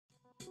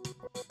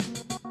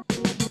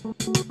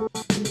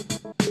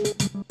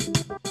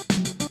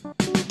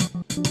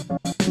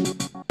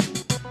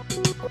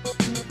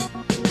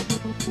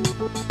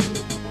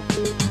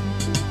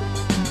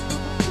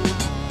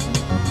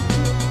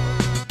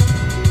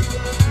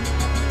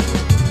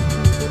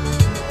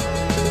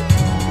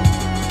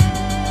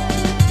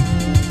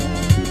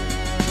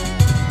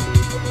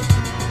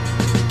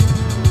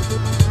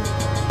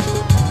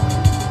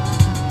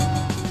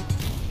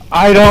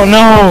I don't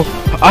know!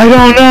 I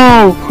don't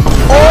know!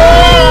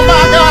 Oh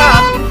my god!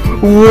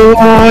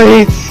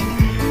 What?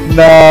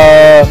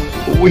 No,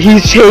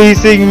 he's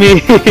chasing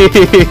me.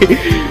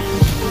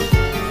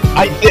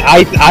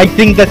 I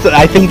think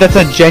that's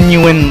a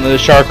genuine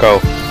Sharko.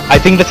 I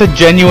think that's a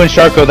genuine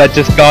Sharko that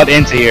just got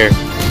into here.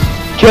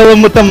 Kill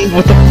him with the.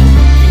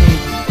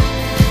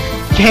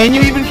 Can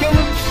you even kill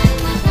him?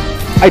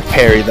 I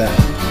parried that.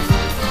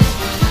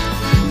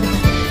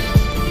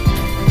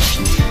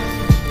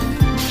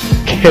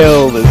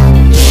 Kill this.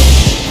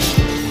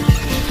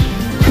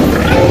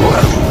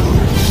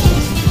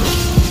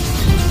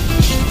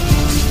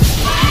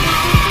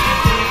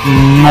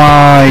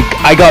 Mike,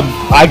 I got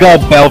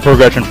bell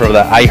progression for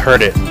that. I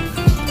heard it.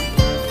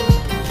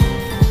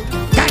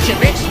 Gotcha,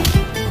 bitch.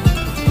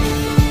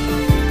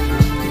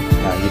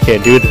 No, you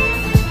can't do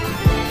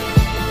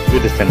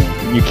this to me.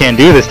 You can't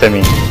do this to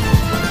me.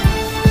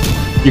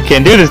 You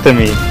can't do this to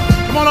me.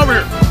 Come on over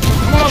here.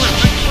 Come on over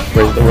here.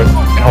 Where's the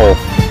hole?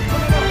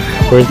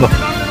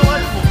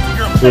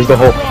 Where's the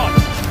hole?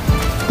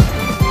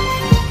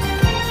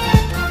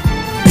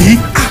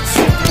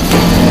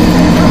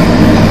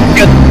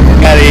 Get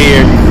out of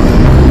here!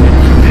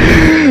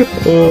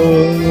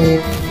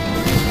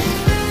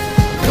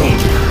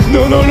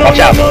 No! Watch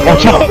out!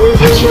 Watch out!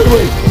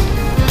 Wait!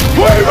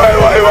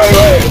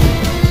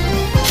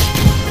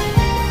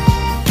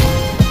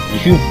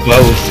 You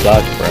both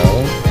suck, bro.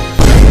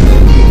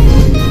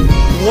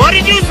 What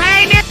did you say?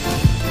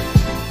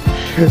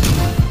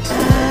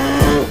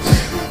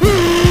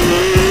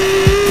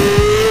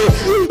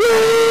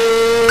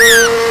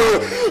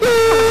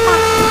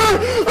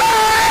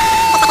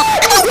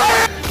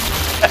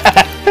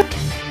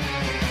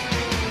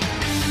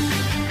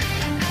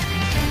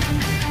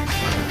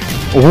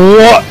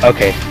 What?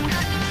 Okay.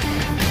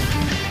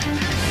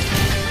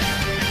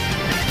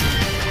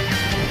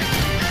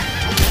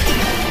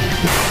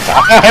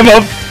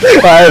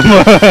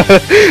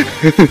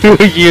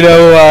 You know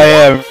who I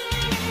am.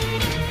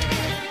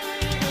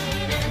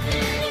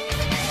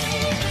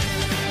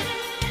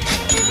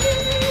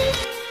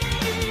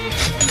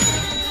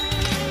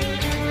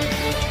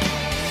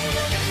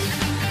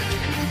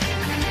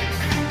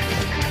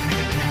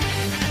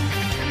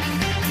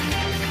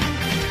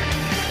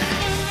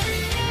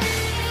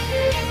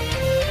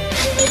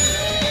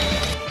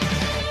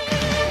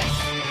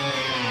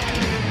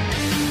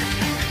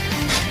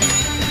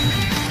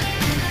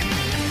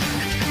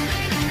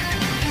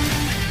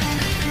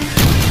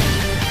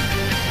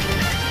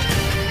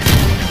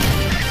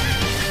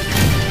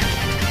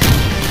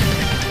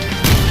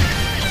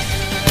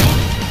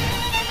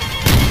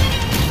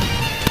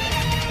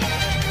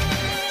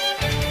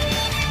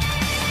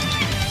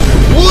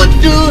 What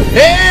the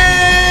hell?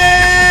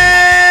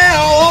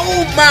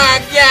 Oh my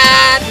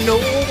god, no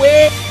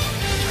way!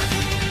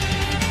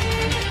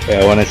 Yeah,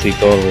 I want to see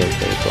gold right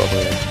there.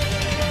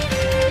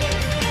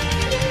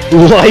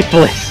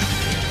 Lifeless!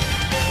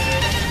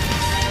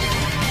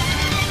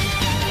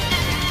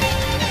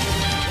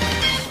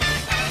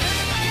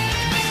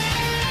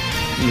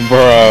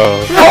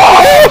 Bro.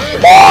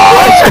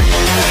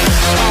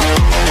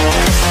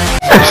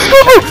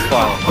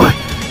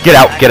 Get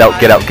out.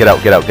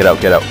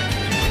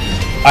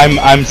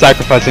 I'm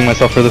sacrificing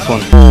myself for this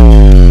one.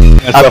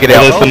 I'm getting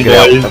out.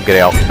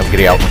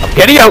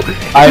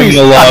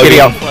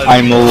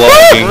 I'm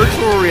logging.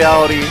 Virtual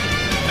reality.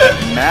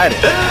 Mad.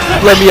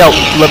 Let me out.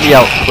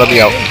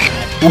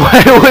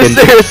 Why was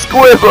there a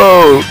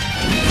squirrel?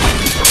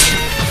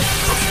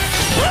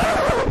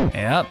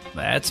 Yep,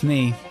 that's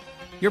me.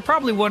 You're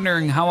probably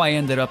wondering how I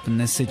ended up in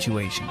this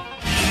situation.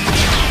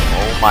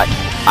 Oh my!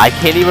 I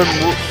can't even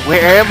move.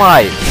 Where am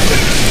I?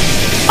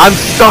 I'm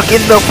stuck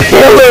in the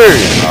pillar!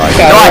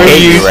 You know I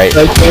hate you, right?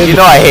 You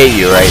know I hate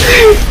you, right?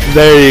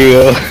 There you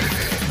go.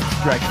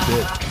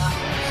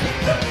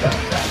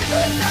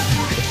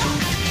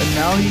 And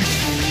now he's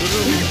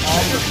literally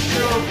on the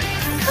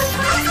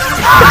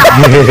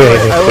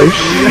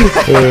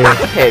I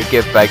can't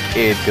get back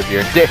in because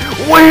you're dead.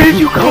 Where did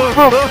you come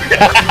from?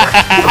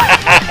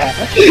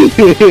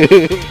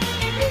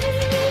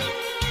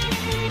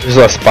 There's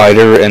a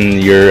spider in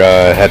your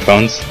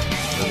headphones.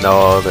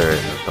 No,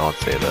 don't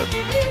say that.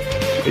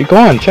 Go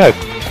on, check.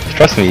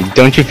 Trust me.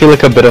 Don't you feel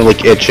like a bit of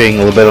like itching,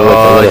 a little bit of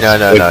like? Oh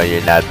no,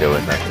 you're not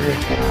doing that.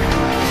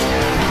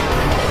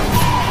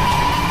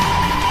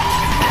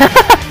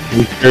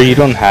 You sure you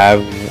don't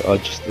have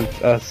just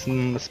a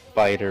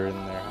spider in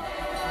there?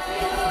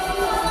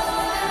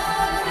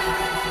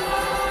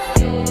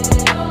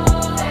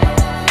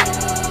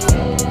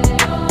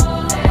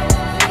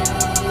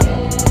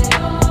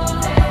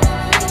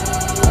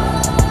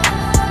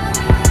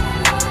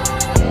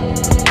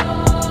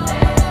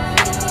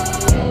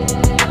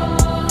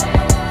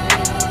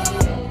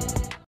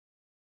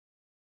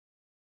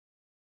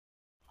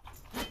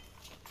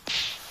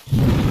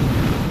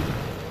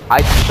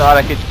 I thought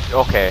I could.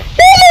 Okay.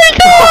 Oh my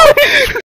god!